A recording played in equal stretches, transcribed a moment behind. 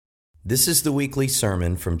This is the weekly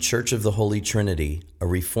sermon from Church of the Holy Trinity, a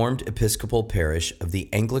Reformed Episcopal parish of the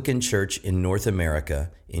Anglican Church in North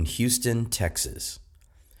America in Houston, Texas.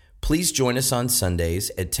 Please join us on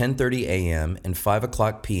Sundays at 10:30 a.m. and 5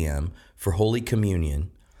 o'clock p.m. for Holy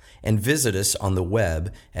Communion, and visit us on the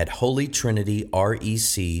web at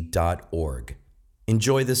holytrinityrec.org.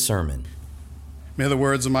 Enjoy the sermon. May the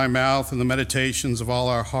words of my mouth and the meditations of all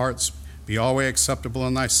our hearts be always acceptable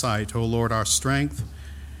in thy sight, O Lord, our strength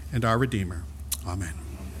and our Redeemer. Amen.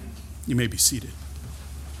 You may be seated.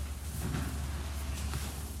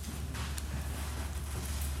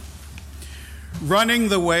 Running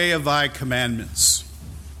the way of thy commandments.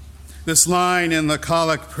 This line in the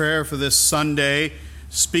collect prayer for this Sunday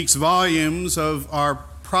speaks volumes of our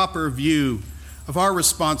proper view of our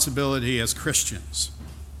responsibility as Christians.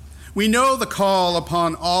 We know the call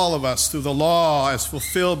upon all of us through the law as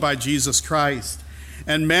fulfilled by Jesus Christ,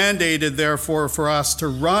 and mandated, therefore, for us to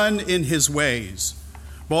run in his ways,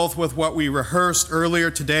 both with what we rehearsed earlier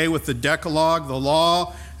today with the Decalogue, the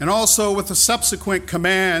law, and also with the subsequent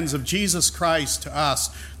commands of Jesus Christ to us,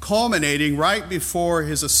 culminating right before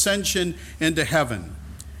his ascension into heaven,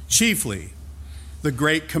 chiefly the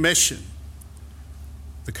Great Commission.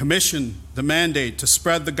 The commission, the mandate to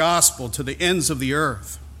spread the gospel to the ends of the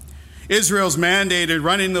earth. Israel's mandated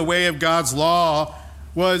running the way of God's law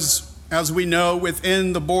was, as we know,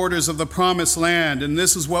 within the borders of the promised land. And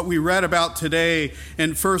this is what we read about today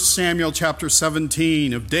in 1 Samuel chapter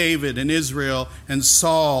 17 of David and Israel and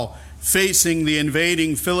Saul facing the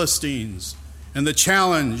invading Philistines and the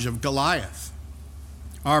challenge of Goliath.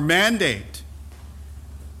 Our mandate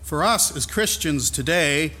for us as Christians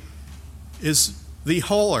today is the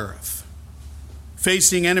whole earth,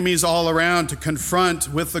 facing enemies all around to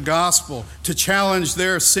confront with the gospel, to challenge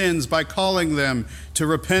their sins by calling them to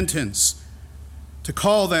repentance, to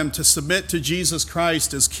call them to submit to Jesus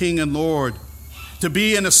Christ as King and Lord, to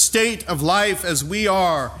be in a state of life as we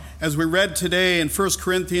are, as we read today in 1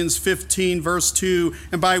 Corinthians 15, verse 2,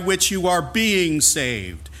 and by which you are being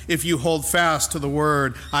saved, if you hold fast to the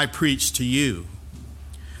word I preach to you.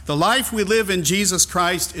 The life we live in Jesus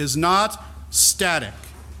Christ is not static.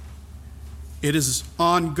 It is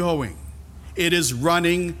ongoing. It is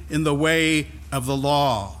running in the way of the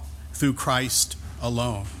law through Christ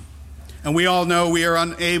alone. And we all know we are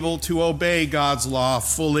unable to obey God's law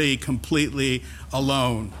fully, completely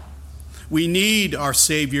alone. We need our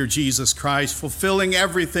Savior Jesus Christ, fulfilling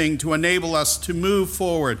everything to enable us to move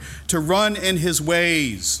forward, to run in his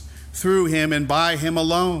ways through him and by him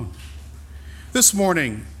alone. This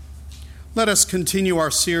morning, let us continue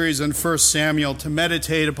our series in 1 Samuel to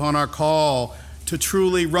meditate upon our call to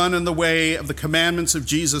truly run in the way of the commandments of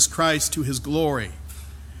Jesus Christ to his glory,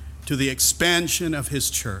 to the expansion of his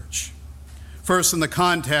church. First, in the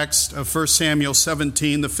context of 1 Samuel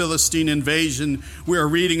 17, the Philistine invasion we are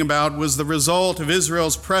reading about was the result of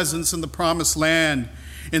Israel's presence in the promised land,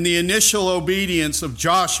 in the initial obedience of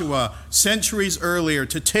Joshua centuries earlier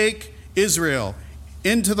to take Israel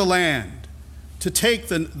into the land, to take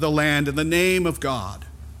the land in the name of God.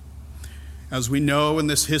 As we know in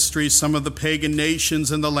this history, some of the pagan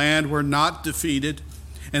nations in the land were not defeated,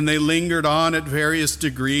 and they lingered on at various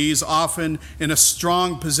degrees, often in a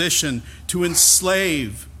strong position to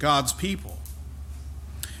enslave God's people.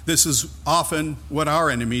 This is often what our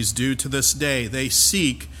enemies do to this day. They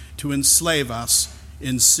seek to enslave us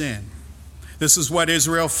in sin. This is what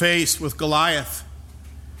Israel faced with Goliath.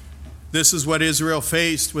 This is what Israel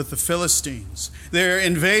faced with the Philistines. Their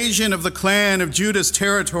invasion of the clan of Judah's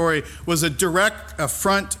territory was a direct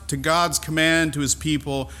affront to God's command to his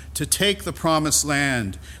people to take the promised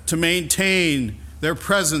land, to maintain their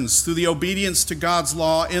presence through the obedience to God's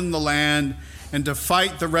law in the land, and to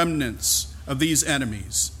fight the remnants of these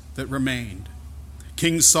enemies that remained.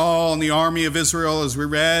 King Saul and the army of Israel, as we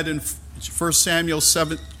read in 1 Samuel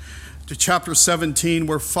 7, chapter 17,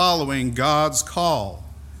 were following God's call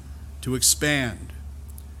to expand,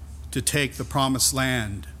 to take the promised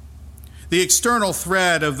land. The external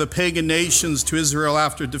threat of the pagan nations to Israel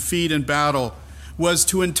after defeat in battle was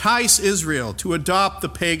to entice Israel to adopt the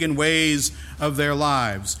pagan ways of their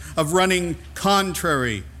lives, of running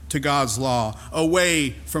contrary to God's law,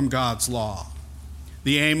 away from God's law.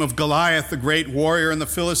 The aim of Goliath, the great warrior, and the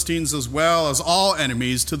Philistines, as well as all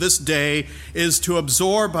enemies to this day, is to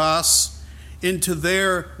absorb us into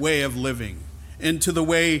their way of living, into the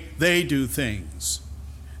way they do things.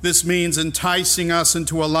 This means enticing us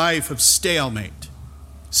into a life of stalemate,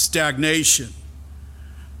 stagnation,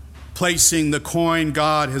 placing the coin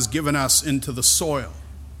God has given us into the soil.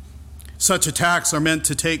 Such attacks are meant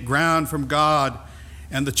to take ground from God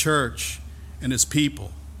and the church and his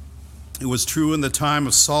people. It was true in the time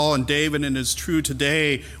of Saul and David, and is true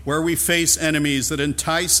today, where we face enemies that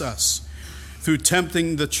entice us through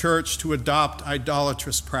tempting the church to adopt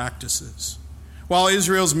idolatrous practices. While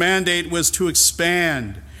Israel's mandate was to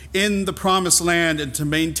expand in the promised land and to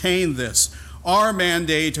maintain this, our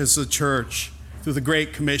mandate as a church through the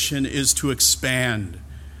Great Commission is to expand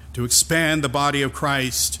the body of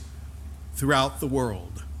Christ throughout the world.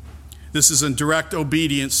 This is in direct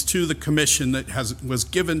obedience to the commission that was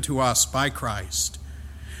given to us by Christ.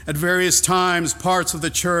 At various times, parts of the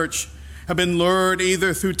church have been lured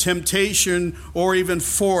either through temptation or even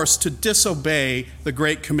forced to disobey the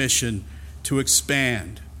Great Commission to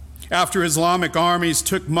expand. After Islamic armies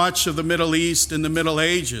took much of the Middle East in the Middle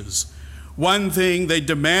Ages, one thing they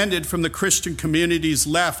demanded from the Christian communities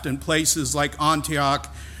left in places like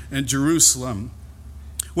Antioch and Jerusalem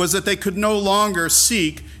was that they could no longer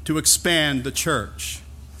seek to expand the church.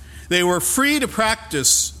 They were free to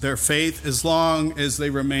practice their faith as long as they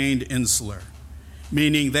remained insular,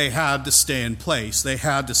 meaning they had to stay in place, they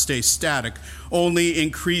had to stay static, only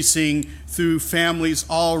increasing through families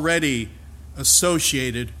already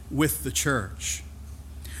associated with the church.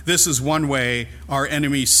 This is one way our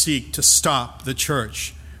enemies seek to stop the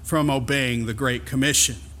church from obeying the Great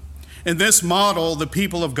Commission. In this model, the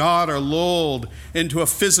people of God are lulled into a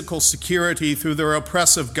physical security through their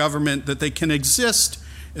oppressive government that they can exist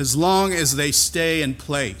as long as they stay in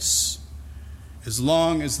place, as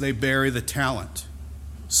long as they bury the talent,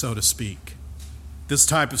 so to speak. This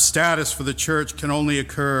type of status for the church can also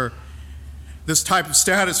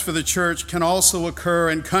occur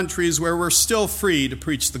in countries where we're still free to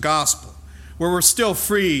preach the gospel, where we're still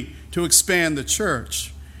free to expand the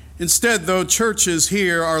church. Instead, though, churches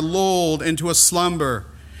here are lulled into a slumber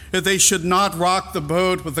that they should not rock the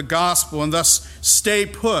boat with the gospel and thus stay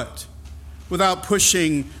put without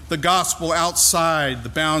pushing the gospel outside the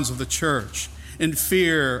bounds of the church in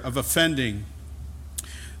fear of offending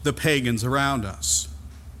the pagans around us.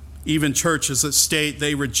 Even churches that state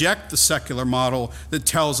they reject the secular model that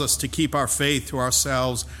tells us to keep our faith to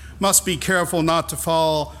ourselves must be careful not to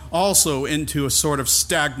fall also into a sort of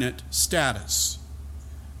stagnant status.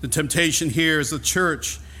 The temptation here is the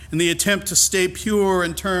church, in the attempt to stay pure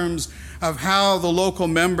in terms of how the local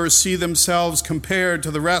members see themselves compared to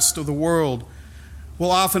the rest of the world, will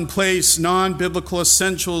often place non-biblical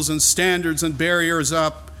essentials and standards and barriers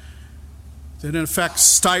up that in effect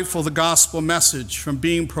stifle the gospel message from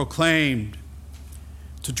being proclaimed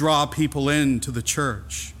to draw people into the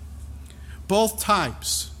church. Both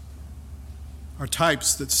types are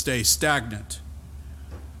types that stay stagnant.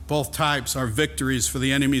 Both types are victories for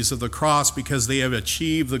the enemies of the cross because they have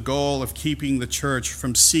achieved the goal of keeping the church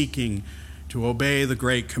from seeking to obey the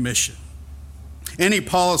Great Commission. Any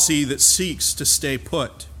policy that seeks to stay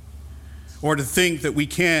put or to think that we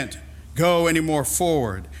can't go any more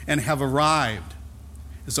forward and have arrived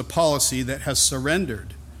is a policy that has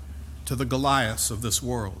surrendered to the Goliaths of this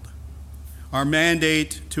world. Our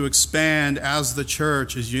mandate to expand as the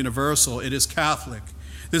church is universal. It is Catholic.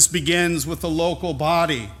 This begins with the local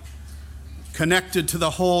body, connected to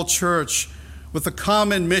the whole church, with a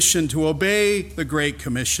common mission to obey the Great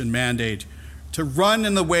Commission mandate, to run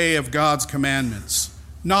in the way of God's commandments,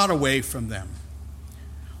 not away from them.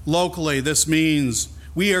 Locally, this means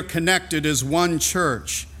we are connected as one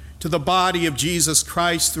church to the body of Jesus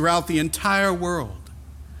Christ throughout the entire world.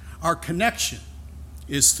 Our connection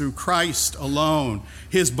is through Christ alone,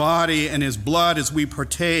 his body and his blood as we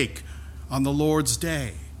partake on the Lord's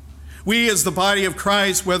day. We as the body of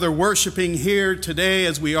Christ, whether worshiping here today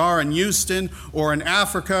as we are in Houston or in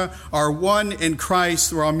Africa, are one in Christ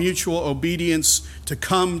through our mutual obedience to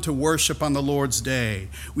come to worship on the Lord's day.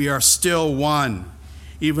 We are still one,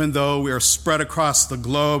 even though we are spread across the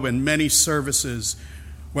globe in many services,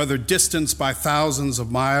 whether distanced by thousands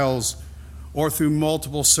of miles or through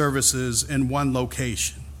multiple services in one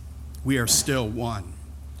location. We are still one,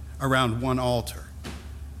 around one altar.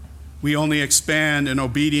 We only expand in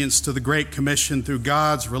obedience to the Great Commission through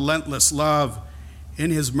God's relentless love, in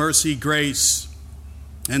his mercy, grace,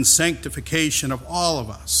 and sanctification of all of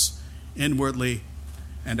us, inwardly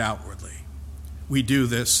and outwardly. We do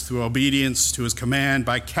this through obedience to his command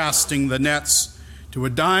by casting the nets to a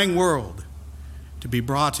dying world to be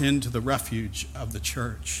brought into the refuge of the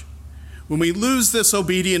church. When we lose this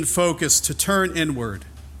obedient focus to turn inward,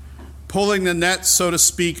 pulling the net, so to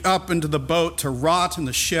speak, up into the boat to rot in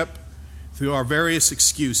the ship, through our various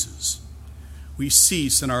excuses, we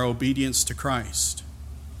cease in our obedience to Christ.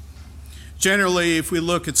 Generally, if we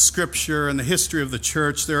look at Scripture and the history of the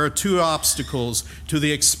church, there are two obstacles to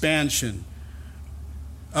the expansion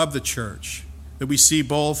of the church that we see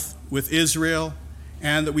both with Israel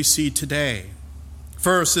and that we see today.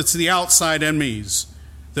 First, it's the outside enemies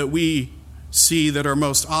that we see that are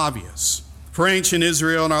most obvious. For ancient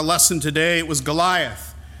Israel, in our lesson today, it was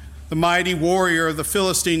Goliath, the mighty warrior of the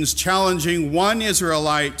Philistines, challenging one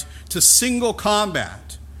Israelite to single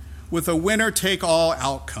combat with a winner-take-all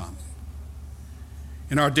outcome.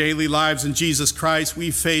 In our daily lives in Jesus Christ,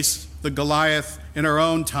 we face the Goliath in our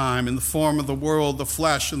own time in the form of the world, the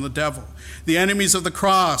flesh, and the devil. The enemies of the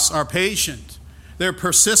cross are patient. They're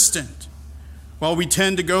persistent. While we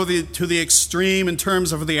tend to go to the extreme in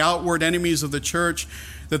terms of the outward enemies of the church,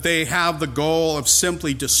 that they have the goal of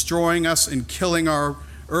simply destroying us and killing our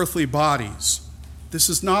earthly bodies, this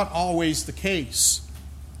is not always the case.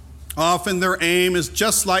 Often their aim is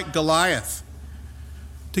just like Goliath,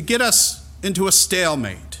 to get us into a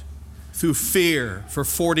stalemate through fear for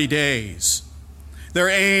 40 days. Their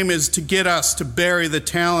aim is to get us to bury the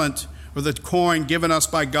talent or the coin given us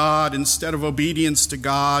by God instead of obedience to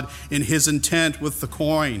God in his intent with the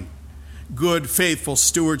coin. Good, faithful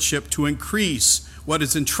stewardship to increase what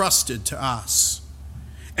is entrusted to us.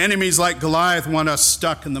 Enemies like Goliath want us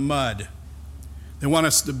stuck in the mud. They want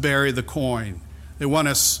us to bury the coin. They want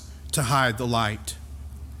us to hide the light.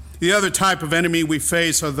 The other type of enemy we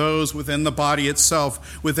face are those within the body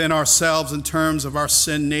itself, within ourselves in terms of our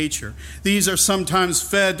sin nature. These are sometimes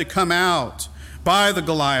fed to come out by the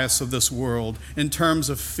Goliaths of this world in terms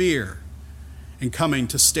of fear and coming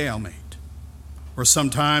to stalemate. Or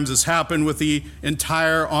sometimes, as happened with the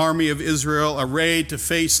entire army of Israel arrayed to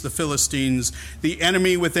face the Philistines, the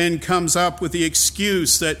enemy within comes up with the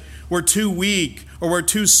excuse that we're too weak or we're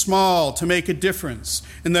too small to make a difference,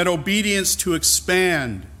 and that obedience to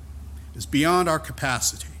expand is beyond our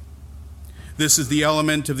capacity. This is the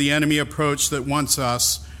element of the enemy approach that wants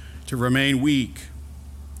us to remain weak,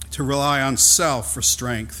 to rely on self for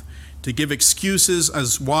strength, to give excuses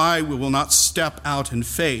as why we will not step out in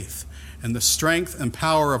faith and the strength and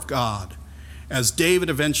power of God, as David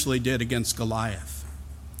eventually did against Goliath.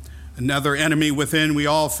 Another enemy within we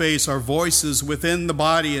all face are voices within the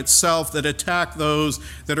body itself that attack those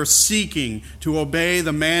that are seeking to obey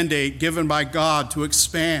the mandate given by God to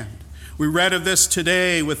expand. We read of this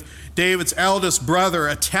today with David's eldest brother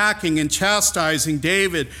attacking and chastising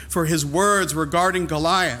David for his words regarding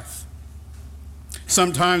Goliath.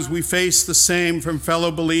 Sometimes we face the same from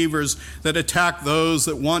fellow believers that attack those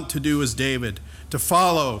that want to do as David, to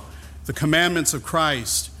follow the commandments of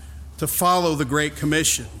Christ, to follow the Great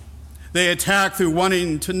Commission. They attack through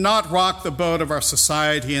wanting to not rock the boat of our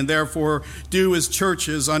society and therefore do as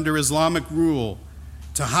churches under Islamic rule,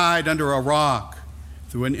 to hide under a rock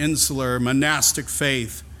through an insular monastic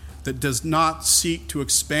faith that does not seek to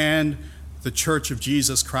expand the Church of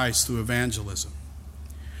Jesus Christ through evangelism.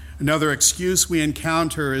 Another excuse we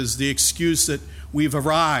encounter is the excuse that we've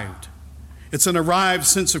arrived. It's an arrived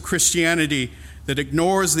sense of Christianity that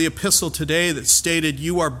ignores the epistle today that stated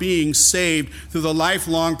you are being saved through the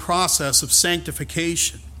lifelong process of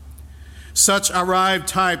sanctification. Such arrived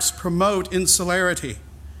types promote insularity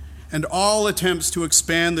and all attempts to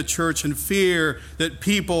expand the church in fear that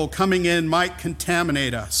people coming in might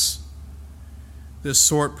contaminate us. This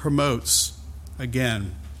sort promotes,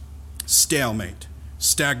 again, stalemate,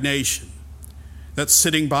 stagnation. That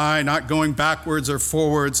sitting by, not going backwards or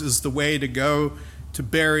forwards, is the way to go to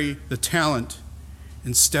bury the talent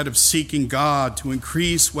instead of seeking God to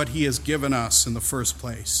increase what he has given us in the first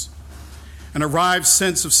place. An arrived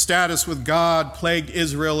sense of status with God plagued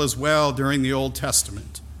Israel as well during the Old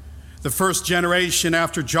Testament. The first generation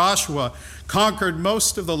after Joshua conquered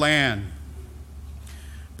most of the land,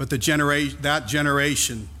 but that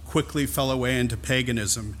generation quickly fell away into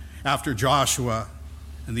paganism after Joshua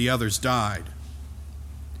and the others died.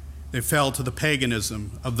 They fell to the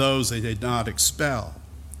paganism of those they did not expel.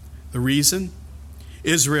 The reason?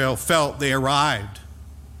 Israel felt they arrived.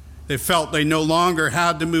 They felt they no longer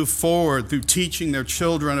had to move forward through teaching their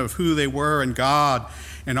children of who they were in God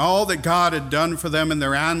and all that God had done for them and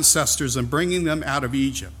their ancestors in bringing them out of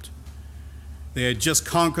Egypt. They had just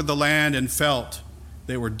conquered the land and felt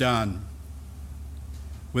they were done.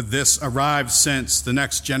 With this arrived sense, the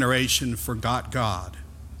next generation forgot God.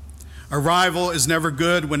 Arrival is never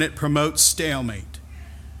good when it promotes stalemate,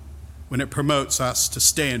 when it promotes us to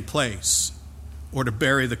stay in place or to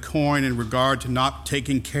bury the coin in regard to not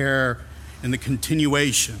taking care in the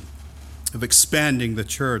continuation of expanding the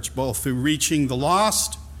church, both through reaching the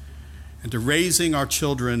lost and to raising our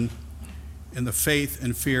children in the faith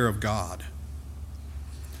and fear of God.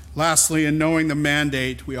 Lastly, in knowing the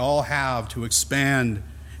mandate we all have to expand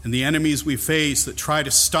and the enemies we face that try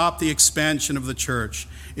to stop the expansion of the church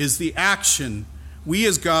is the action we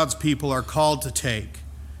as God's people are called to take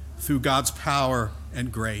through God's power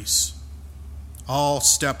and grace. All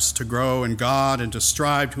steps to grow in God and to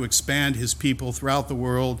strive to expand his people throughout the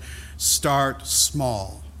world start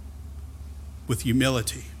small, with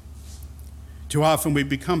humility. Too often we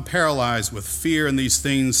become paralyzed with fear in these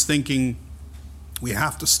things, thinking we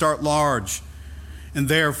have to start large, and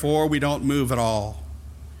therefore we don't move at all.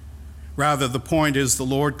 Rather, the point is the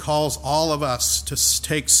Lord calls all of us to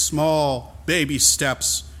take small baby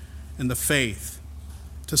steps in the faith,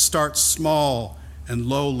 to start small and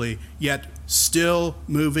lowly, yet still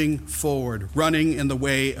moving forward, running in the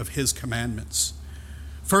way of his commandments.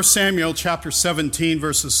 1 Samuel chapter 17,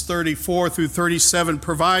 verses 34 through 37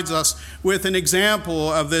 provides us with an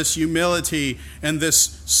example of this humility and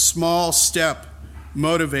this small step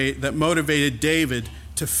that motivated David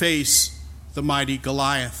to face the mighty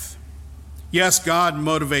Goliath. Yes, God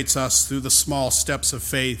motivates us through the small steps of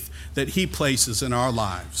faith that he places in our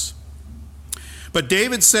lives. But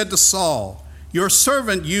David said to Saul, "Your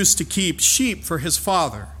servant used to keep sheep for his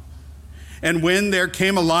father. And when there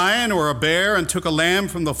came a lion or a bear and took a lamb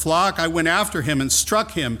from the flock, I went after him and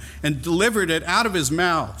struck him and delivered it out of his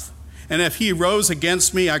mouth. And if he rose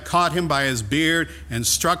against me, I caught him by his beard and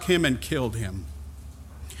struck him and killed him.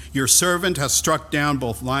 Your servant has struck down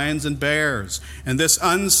both lions and bears, and this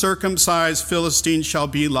uncircumcised Philistine shall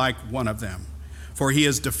be like one of them, for he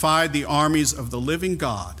has defied the armies of the living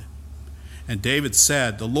God." And David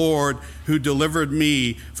said, "The Lord who delivered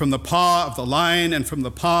me from the paw of the lion and from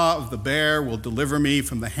the paw of the bear will deliver me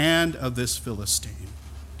from the hand of this Philistine."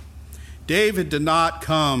 David did not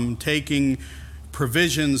come taking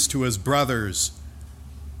provisions to his brothers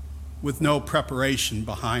with no preparation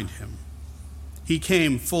behind him. He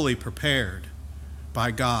came fully prepared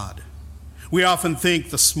by God. We often think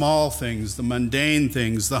the small things, the mundane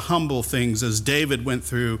things, the humble things, as David went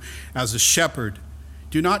through as a shepherd,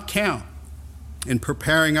 do not count in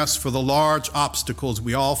preparing us for the large obstacles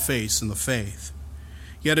we all face in the faith.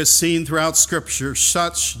 Yet as seen throughout Scripture,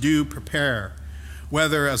 such do prepare,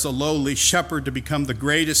 whether as a lowly shepherd to become the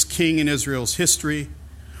greatest king in Israel's history,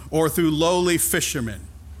 or through lowly fishermen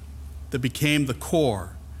that became the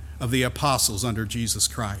core of the apostles under Jesus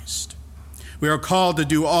Christ. We are called to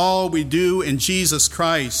do all we do in Jesus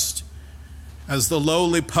Christ as the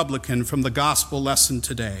lowly publican from the gospel lesson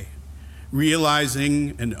today,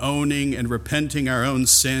 realizing and owning and repenting our own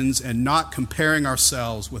sins and not comparing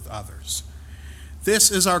ourselves with others.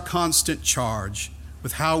 This is our constant charge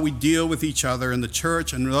with how we deal with each other in the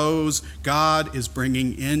church and those God is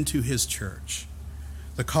bringing into his church.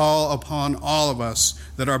 The call upon all of us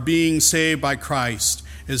that are being saved by Christ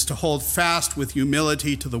is to hold fast with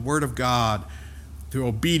humility to the word of God through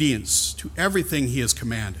obedience to everything he has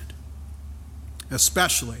commanded,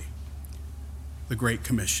 especially the Great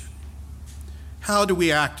Commission. How do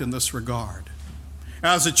we act in this regard?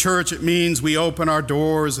 As a church, it means we open our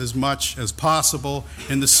doors as much as possible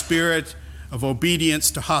in the spirit of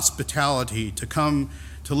obedience to hospitality,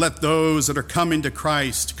 to let those that are coming to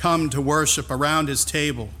Christ come to worship around his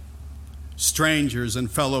table, strangers and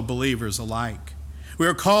fellow believers alike. We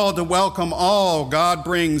are called to welcome all God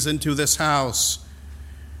brings into this house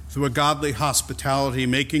through a godly hospitality,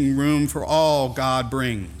 making room for all God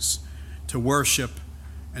brings to worship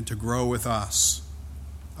and to grow with us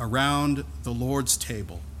around the Lord's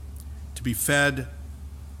table, to be fed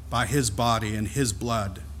by his body and his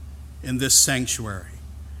blood in this sanctuary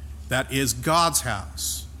that is God's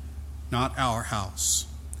house, not our house.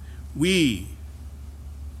 We,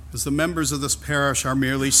 as the members of this parish, are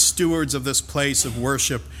merely stewards of this place of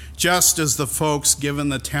worship, just as the folks given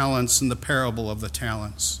the talents in the parable of the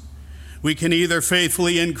talents. We can either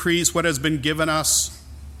faithfully increase what has been given us,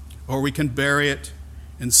 or we can bury it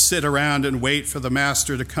and sit around and wait for the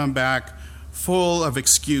master to come back full of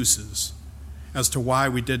excuses as to why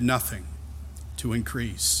we did nothing to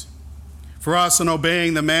increase. For us, in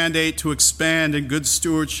obeying the mandate to expand in good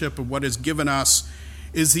stewardship of what is given us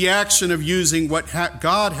is the action of using what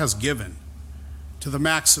God has given to the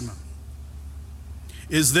maximum.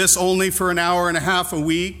 Is this only for an hour and a half a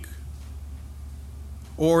week?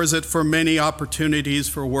 Or is it for many opportunities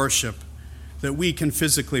for worship that we can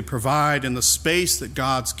physically provide in the space that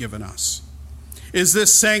God's given us? Is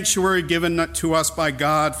this sanctuary given to us by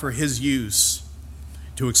God for his use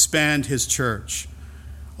to expand his church,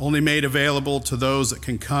 only made available to those that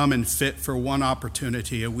can come and fit for one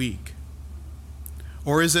opportunity a week?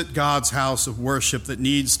 Or is it God's house of worship that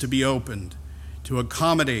needs to be opened to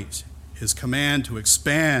accommodate his command to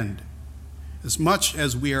expand as much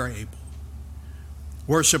as we are able?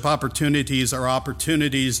 Worship opportunities are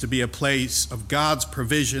opportunities to be a place of God's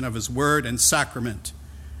provision of his word and sacrament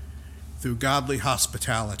through godly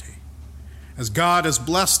hospitality. As God has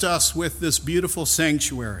blessed us with this beautiful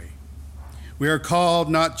sanctuary, we are called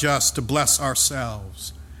not just to bless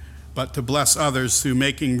ourselves, but to bless others through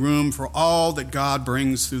making room for all that God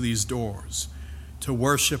brings through these doors, to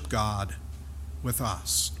worship God with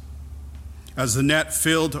us. As the net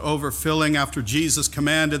filled to overfilling after Jesus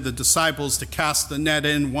commanded the disciples to cast the net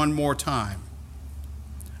in one more time,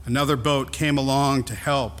 another boat came along to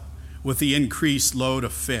help with the increased load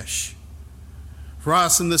of fish. For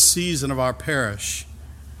us in this season of our parish,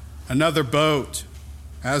 another boat,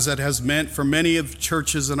 as it has meant for many of the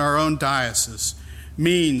churches in our own diocese,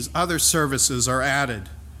 means other services are added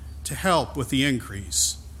to help with the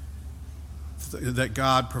increase that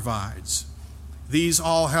God provides. These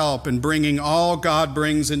all help in bringing all God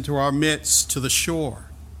brings into our midst to the shore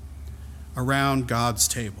around God's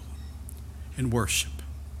table in worship.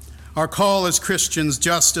 Our call as Christians,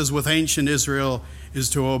 just as with ancient Israel, is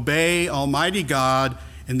to obey Almighty God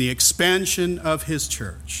in the expansion of his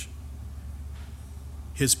church,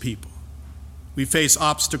 his people. We face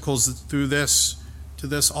obstacles to this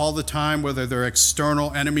all the time, whether they're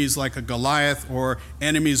external enemies like a Goliath or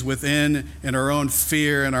enemies within in our own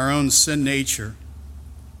fear and our own sin nature.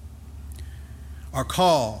 Our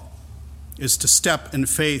call is to step in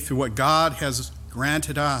faith through what God has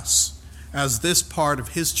granted us as this part of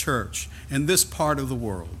his church and this part of the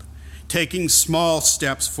world, taking small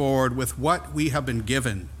steps forward with what we have been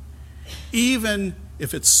given, even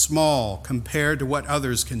if it's small compared to what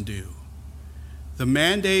others can do. The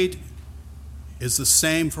mandate is the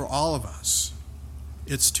same for all of us.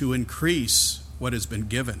 It's to increase what has been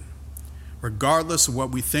given, regardless of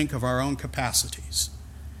what we think of our own capacities.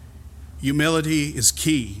 Humility is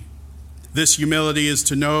key. This humility is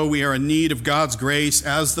to know we are in need of God's grace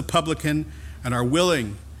as the publican and are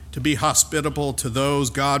willing to be hospitable to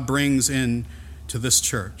those God brings in to this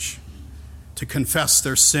church, to confess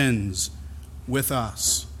their sins with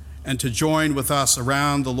us, and to join with us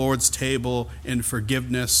around the Lord's table in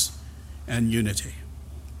forgiveness and unity.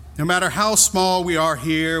 No matter how small we are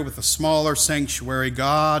here with a smaller sanctuary,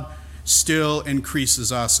 God still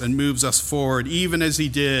increases us and moves us forward, even as he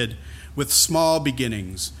did with small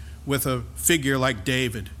beginnings, with a figure like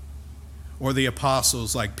David or the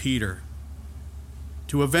apostles like Peter,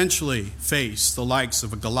 to eventually face the likes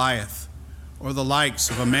of a Goliath or the likes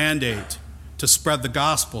of a mandate to spread the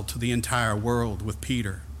gospel to the entire world with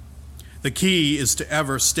Peter. The key is to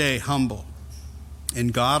ever stay humble in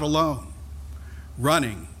God alone,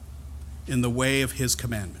 running in the way of his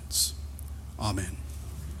commandments. Amen.